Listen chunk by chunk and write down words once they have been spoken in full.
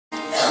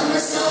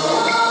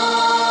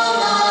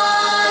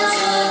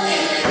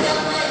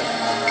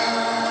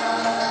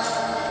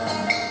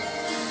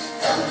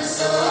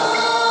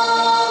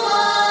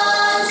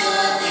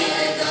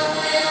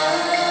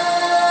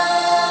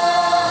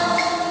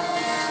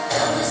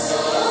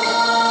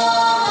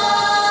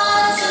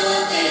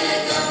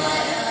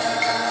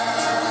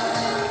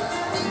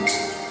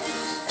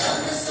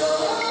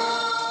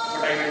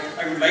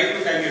I would like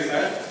to tell you,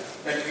 sir,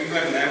 that we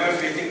were never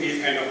facing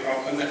these kind of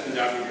problems at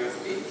Panjab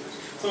University.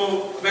 So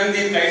when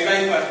these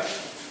guidelines were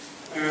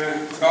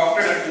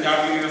adopted at Panjab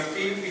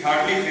University, we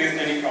hardly faced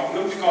any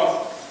problem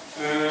because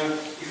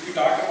if we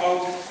talk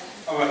about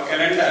our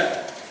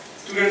calendar,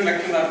 student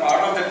lectures are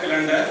part of that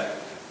calendar,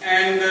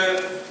 and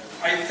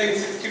I think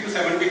 60 to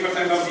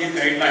 70% of these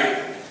guidelines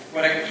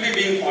were actually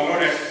being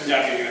followed at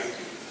Panjab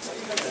University.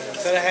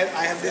 Sir,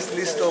 I have this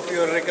list of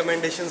your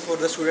recommendations for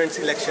the student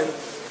selection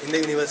in the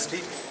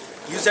university.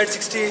 You said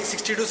 60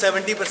 to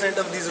 70%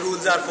 of these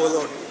rules are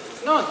followed.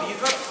 No,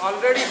 these were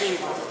already being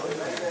followed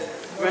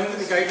when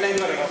the guidelines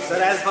were adopted.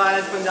 Sir, as far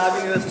as Panjab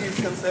University is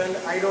concerned,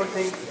 I don't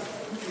think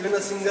even a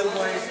single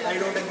point, I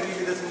don't agree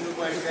with a single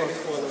point that is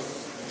followed.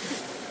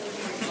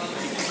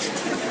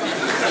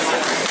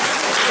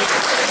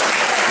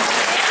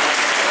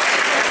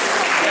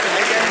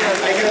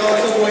 I can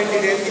also go in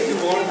detail if you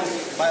want,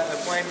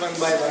 point one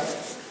by one.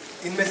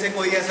 इनमें से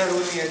कोई ऐसा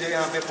rule नहीं है जो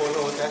यहाँ पे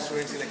follow होता है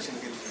स्टूडेंट सिलेक्शन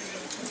के लिए.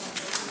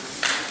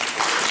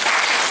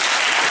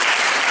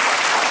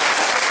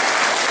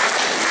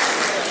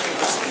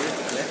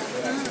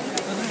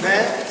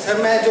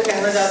 मैं जो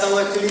कहना चाहता हूँ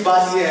एक्चुअली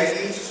बात ये है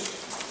कि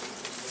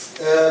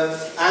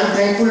I am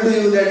thankful to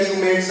you that you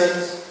made such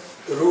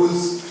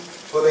rules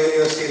for the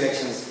university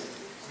elections,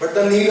 but the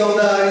need of the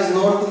our is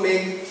not to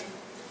make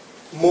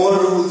more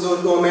rules or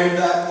to amend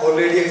the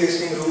already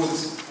existing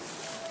rules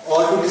or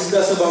to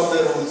discuss about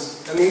the rules.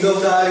 The need of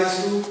the hour is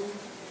to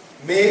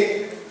make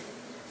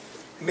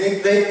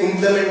the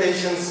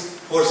implementations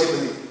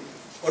forcibly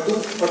or to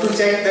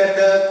check that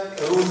the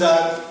rules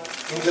are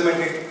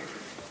implemented.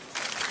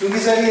 क्योंकि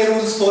sir ये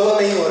rules follow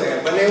नहीं हो रहे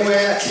हैं, बने हुए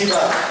हैं अच्छी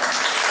बात,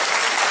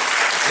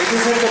 लेकिन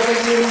सर जब तक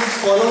ये rules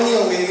follow नहीं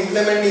होंगे,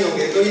 implement नहीं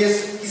होंगे, तो ये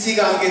किसी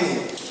काम के नहीं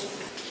है.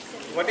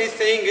 What he is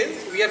saying is,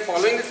 we are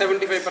following the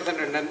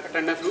 75%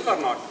 attendance rule or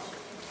not?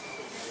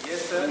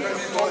 Yes, sir.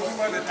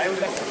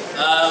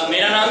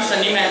 मेरा नाम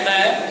सनी मेहता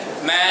है,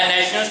 मैं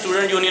national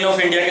student union of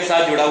India के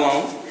साथ जुड़ा हुआ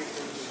हूँ.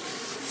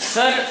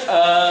 सर,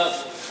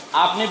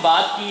 आपने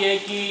बात की है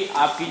कि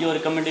आपकी जो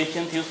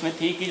रिकमेंडेशन थी उसमें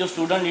थी कि जो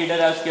स्टूडेंट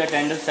लीडर है उसकी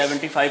अटेंडेंस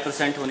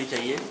 75% होनी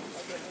चाहिए,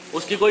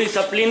 उसकी कोई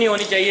सप्ली नहीं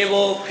होनी चाहिए,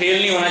 वो फेल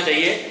नहीं होना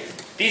चाहिए.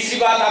 तीसरी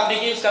बात आपने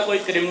की उसका कोई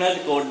क्रिमिनल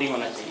रिकॉर्ड नहीं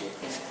होना चाहिए.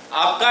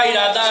 आपका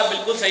इरादा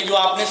बिल्कुल सही, जो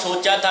आपने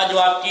सोचा था, जो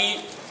आपकी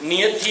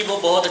नीयत थी वो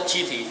बहुत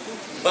अच्छी थी,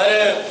 पर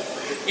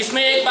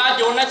इसमें एक बात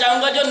जोड़ना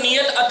चाहूँगा, जो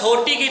नीयत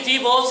अथॉरिटी की थी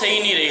वो सही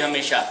नहीं रही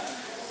हमेशा.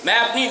 मैं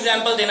अपनी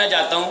एग्जांपल देना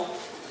चाहता हूँ.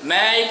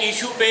 मैं एक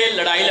इशू पे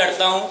लड़ाई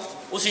लड़ता हूँ,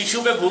 उस इशू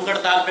पे भूख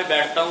हड़ताल पे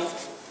बैठता हूँ,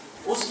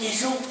 उस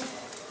इशू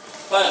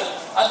पर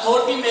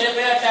अथॉरिटी मेरे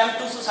पे अटेम्प्ट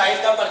टू सुसाइड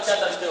का पर्चा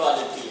दर्ज करवा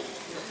देती है.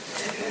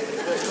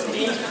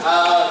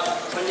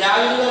 पंजाब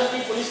यूनिवर्सिटी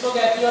पुलिस को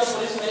कहती है और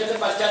पुलिस मेरे पे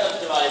पर्चा दर्ज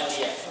करवा देती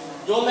है.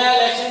 जो मैं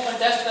इलेक्शन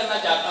कंटेस्ट करना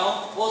चाहता हूँ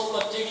वो उस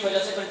बच्चे की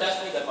वजह से कंटेस्ट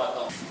नहीं कर पाता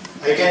हूँ.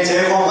 I can say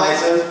for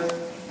myself,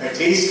 at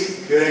least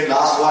during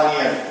last 1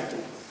 year,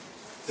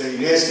 the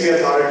university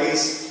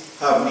authorities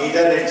have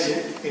neither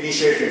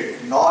initiated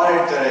nor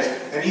encouraged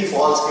any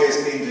false case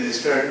being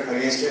registered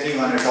against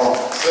anyone at all.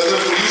 So the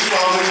police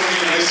power has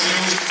been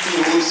misused to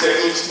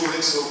settle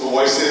students'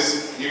 voices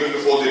even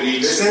before they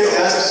reach. This is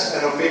just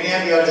an opinion.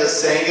 You are just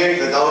saying it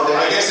without any.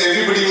 I guess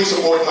everybody will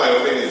support my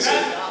opinion, sir.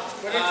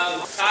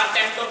 7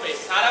 टेंटों पे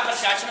सारा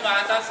प्रशासन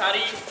वहाँ था,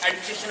 सारी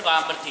administration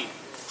वहाँ पर थी.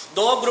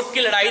 2 group की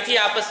लड़ाई थी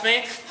आपस में.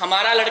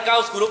 हमारा लड़का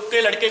उस ग्रुप के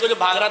लड़के को जो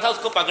भाग रहा था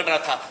उसको पकड़ रहा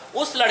था.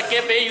 उस लड़के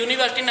पे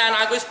यूनिवर्सिटी ने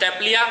ना कोई स्टेप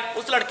लिया.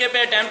 उस लड़के पे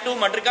अटेम्प्ट टू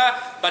मर्डर का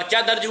पर्चा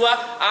दर्ज हुआ.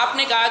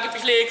 आपने कहा कि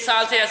पिछले 1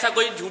 साल से ऐसा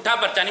कोई झूठा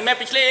पर्चा नहीं. मैं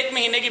पिछले 1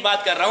 महीने की बात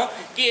कर रहा हूँ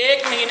कि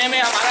 1 महीने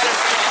में हमारा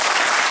लड़का.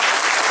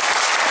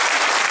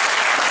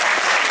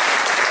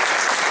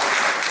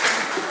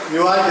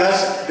 You are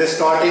just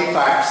distorting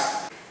facts.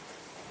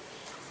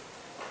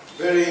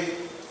 You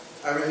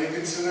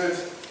considered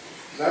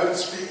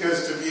loudspeakers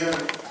to be on.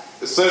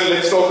 Sir,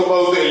 let's talk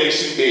about the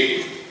election date.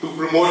 To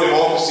promote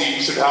democracy,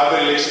 we should have an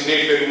election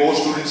date where more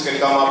students can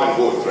come up and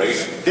vote, right?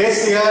 This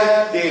year,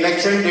 the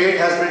election date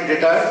has been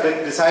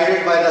decided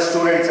by the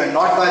students and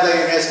not by the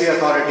university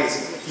authorities.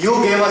 You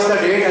gave us the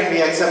date and we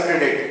accepted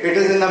it. It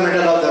is in the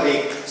middle of the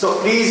week. So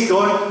please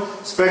don't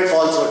spread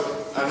falsehood.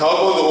 And how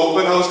about the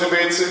open house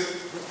debates, sir?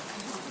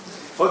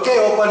 Okay,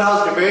 open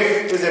house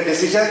debate is a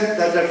decision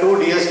that the 2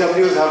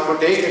 DSWs have to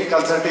take in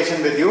consultation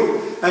with you,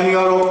 and you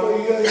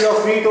are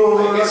free to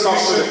I guess we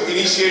should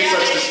initiate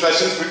such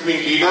discussions between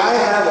leaders. I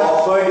have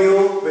offered you,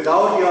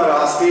 without your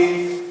asking,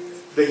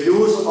 the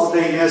use of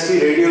the university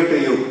radio to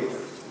you,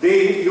 the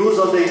use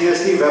of the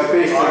university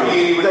webpage to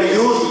you, the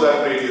use of that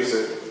radio,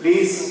 sir.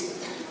 Please.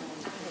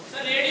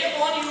 Sir, radio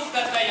कौन use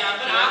करता है यहाँ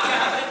पर? आप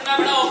यहाँ पर इतना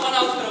बड़ा ओपन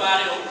हाउस करवा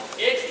रहे हो,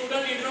 एक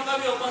स्टूडेंट लीडरों का का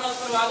भी ओपन हाउस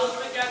करवा दो,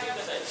 उसमें क्या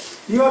दिक्कत है?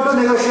 You have to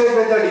negotiate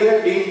with the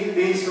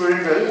dean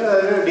student,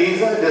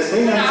 deans are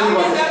listening and see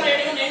what.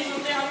 Radio नहीं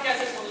सुनते, हम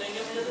कैसे सुन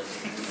लेंगे? मुझे तो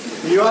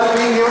You are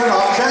being given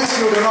options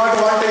you do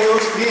not want to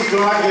use. Please do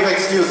not give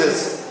excuses.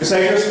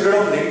 Besides the spirit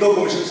of Lyngdoh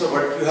Commission, so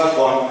what you have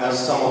gone,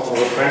 as some of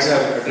our friends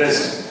have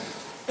addressed,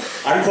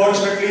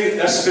 unfortunately,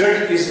 that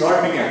spirit is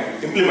not being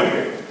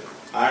implemented.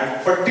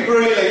 And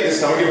particularly like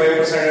this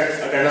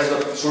 75% attendance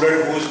of the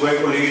student who is going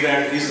to lead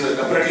and is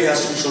definitely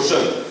has to be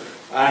social.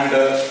 And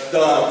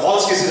the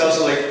false cases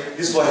also like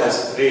this boy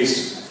has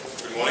raised.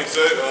 Good morning,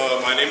 sir.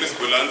 My name is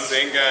Bulan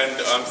Singh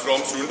and I'm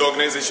from Student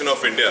Organization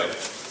of India.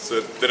 So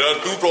there are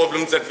two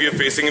problems that we are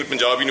facing in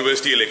Panjab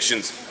University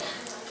elections.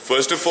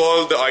 First of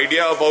all, the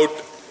idea about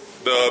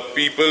the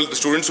people, the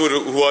students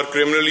who are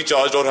criminally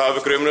charged or have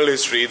a criminal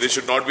history, they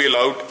should not be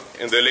allowed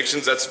in the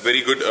elections. That's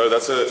very good.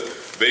 That's a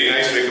very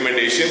nice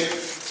recommendation.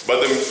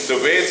 But the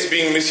way it's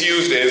being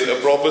misused is a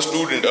proper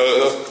student,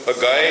 a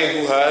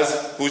guy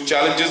who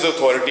challenges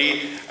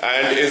authority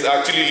and is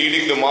actually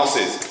leading the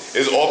masses,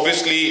 is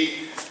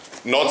obviously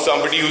not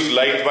somebody who's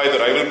liked by the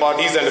rival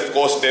parties and of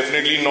course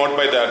definitely not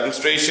by the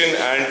administration,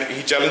 and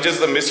he challenges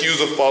the misuse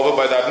of power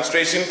by the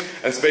administration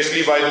and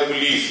especially by the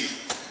police.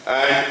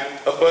 And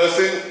a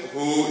person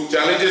who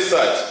challenges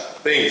such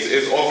things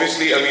is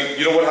obviously, I mean,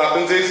 you know what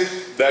happens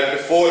is that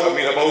before, I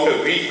mean about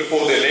a week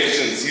before the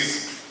elections,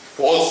 he's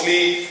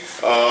falsely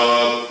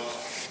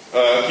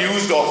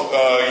accused of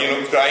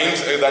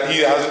crimes that he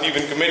hasn't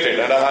even committed,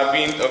 and I have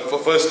been a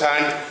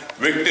first-hand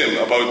victim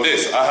about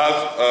this. I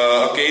have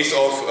a case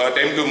of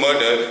attempt to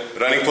murder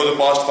running for the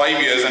past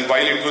 5 years, and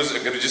while it was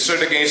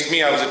registered against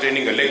me, I was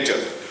attending a lecture.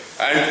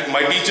 And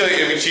my teacher,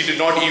 I mean, she did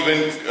not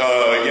even,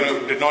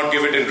 did not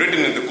give it in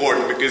written in the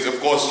court because, of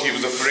course, she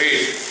was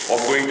afraid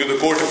of going to the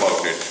court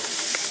about it.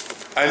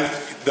 And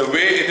the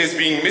way it is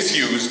being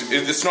misused,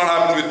 it's not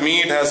happened with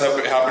me, it has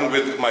happened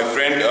with my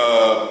friend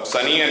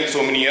Sunny and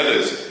so many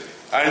others.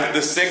 And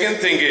the second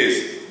thing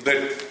is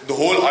that the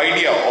whole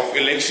idea of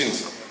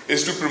elections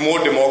is to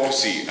promote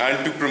democracy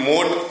and to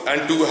promote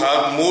and to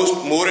have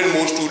more and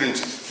more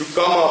students to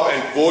come up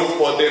and vote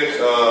for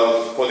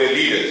their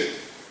leaders.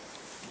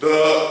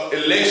 The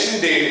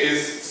election date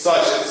is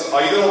such, it's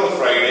either on a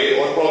Friday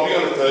or probably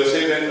on a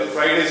Thursday when a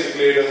Friday is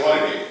declared a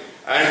holiday.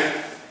 And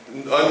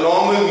a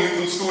normal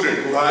neutral student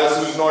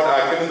who's not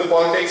active in the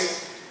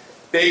politics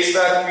takes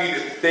that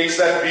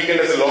weekend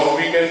as a long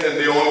weekend and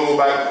they all go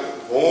back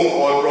home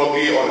or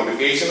probably on a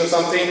vacation or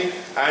something,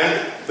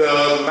 and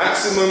the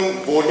maximum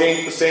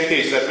voting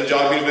percentage that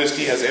Panjab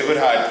University has ever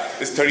had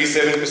is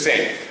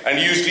 37%, and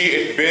usually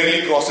it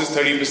barely crosses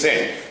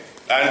 30%.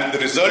 And the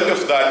result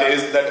of that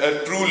is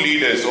that true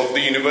leaders of the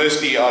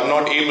university are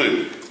not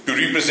able to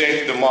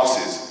represent the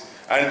masses.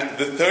 And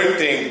the third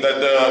thing that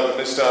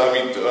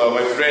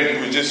my friend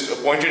who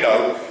just pointed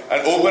out,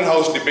 an open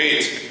house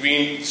debates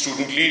between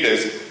student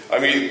leaders. I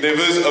mean, there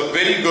was a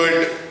very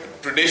good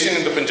tradition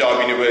in the Panjab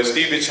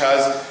University which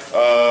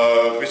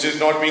is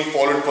not being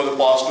followed for the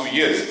past 2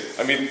 years.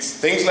 I mean,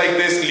 things like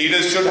this,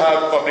 leaders should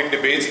have public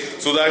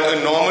debates so that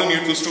a normal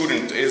neutral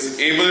student is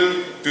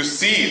able to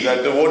see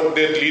that what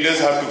their leaders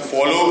have to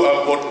follow,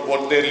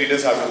 what their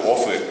leaders have to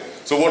offer.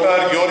 So what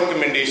are your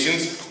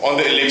recommendations on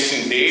the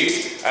election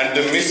dates and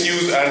the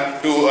misuse and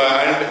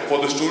for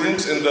the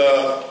students in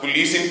the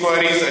police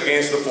inquiries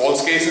against the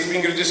false cases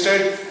being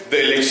registered,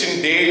 the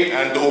election date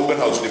and the open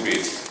house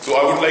debates? So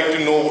I would like to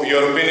know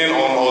your opinion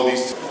on all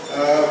these things.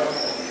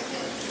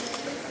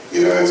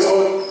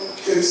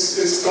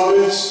 It's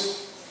college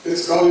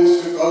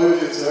to college.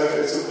 It's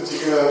a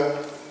particular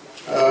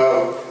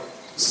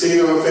state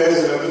of affairs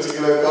in a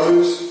particular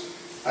college.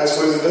 I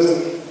suppose it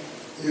doesn't.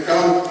 You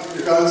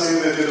can't say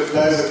that it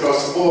applies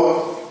across the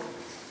board.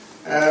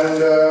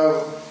 And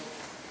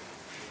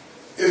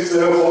if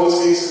there are false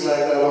cases like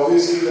that,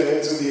 obviously the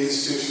heads of the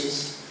institutions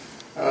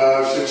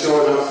should show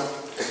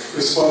enough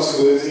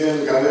responsibility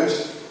and courage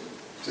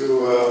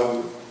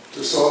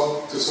to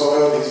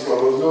sort out these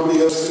problems.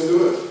 Nobody else can do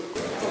it.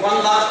 One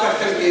last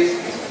question, please.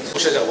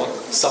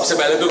 सबसे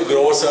पहले तो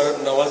Grover sir,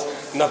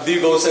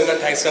 Navdeep गौर sir का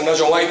thanks करना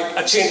चाहूँगा, एक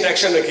अच्छी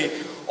interaction रखी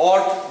और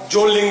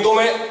जो लिंगदों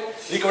में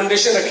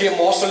रिकमेंडेशन रखी है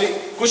मोस्टली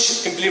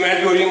कुछ इम्प्लीमेंट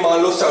भी हो रही है.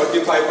 मान लो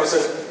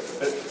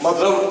 75%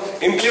 मतलब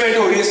इम्प्लीमेंट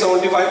हो रही है,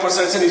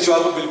 75% से नीचे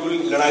वालों को बिल्कुल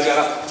लड़ाया जा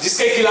रहा है,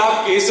 जिसके खिलाफ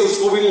केस है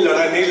उसको भी नहीं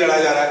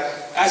लड़ाया जा रहा है.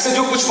 ऐसे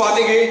जो कुछ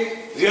बातें गई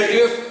रियलिटी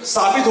में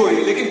साबित हो रही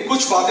है, लेकिन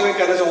कुछ बातें मैं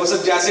कहना चाहूँगा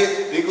सर, जैसे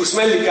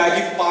उसमें लिखा है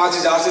कि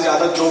 5,000 से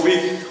ज़्यादा जो भी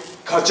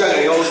खर्चा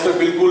रहेगा उस पर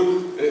बिल्कुल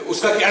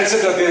उसका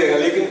कैंसिल कर दिया जाएगा,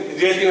 लेकिन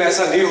रियलिटी में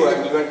ऐसा नहीं हो रहा है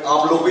इम्प्लीमेंट.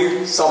 आप लोग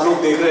भी सब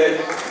लोग देख रहे हैं,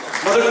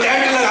 मतलब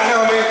टेंट लगाना,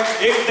 हमें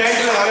एक टेंट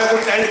लगाना है तो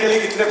टेंट के लिए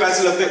कितने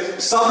पैसे लगते हैं,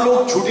 सब लोग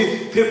झूठी.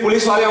 फिर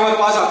पुलिस वाले हमारे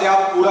पास आते हैं,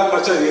 आप पूरा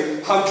खर्चा दिए,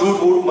 हम झूठ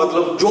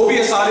मतलब जो भी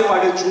है सारी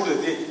पार्टियां झूठ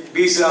देती है,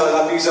 20,000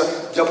 लगा 30,000,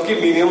 जबकि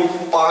मिनिमम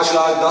 5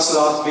 लाख 10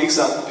 लाख 20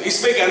 लाख. तो इस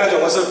पे कहना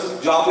चाहूंगा सर,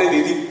 जो आपने दी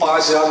थी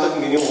 5,000 तक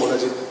मिनिमम होना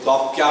चाहिए, तो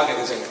आप क्या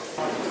कहना चाहेंगे?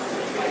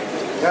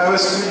 We have a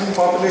student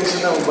population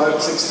of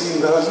about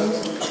 16,000.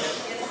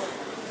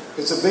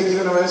 It's a big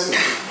university.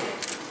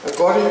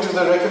 According to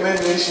the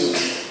recommendations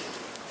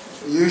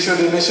you should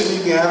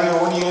initially be having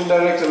only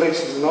indirect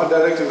elections, not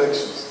direct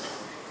elections.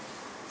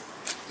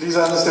 Please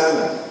understand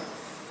that.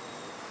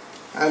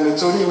 And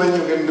it's only when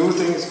you can do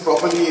things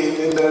properly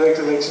in indirect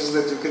elections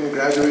that you can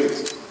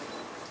graduate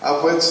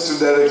upwards to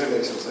direct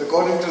elections,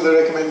 according to the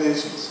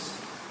recommendations.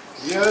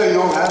 Here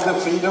you have the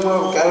freedom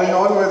of carrying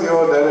on with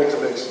your direct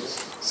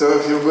elections. So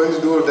if you're going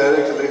to do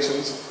direct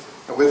elections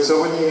with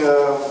so many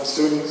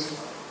students,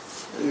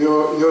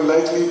 you're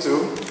likely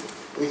to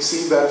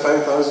exceed that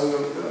 5,000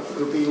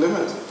 rupee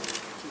limit.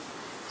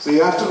 So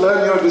you have to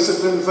learn your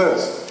discipline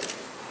first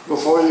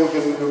before you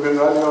can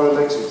run your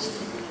elections.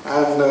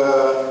 And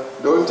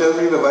don't tell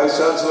me the Vice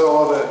Chancellor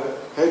or the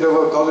head of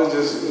a college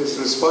is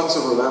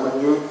responsible. I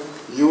mean,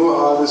 you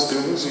are the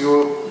students,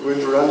 you're going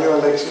to run your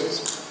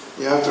elections.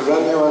 You have to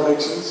run your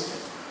elections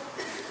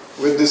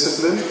with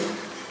discipline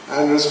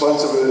and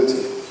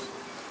responsibility.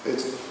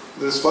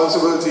 The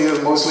responsibility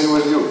is mostly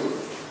with you,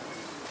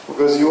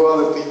 because you are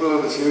the people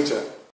of the future.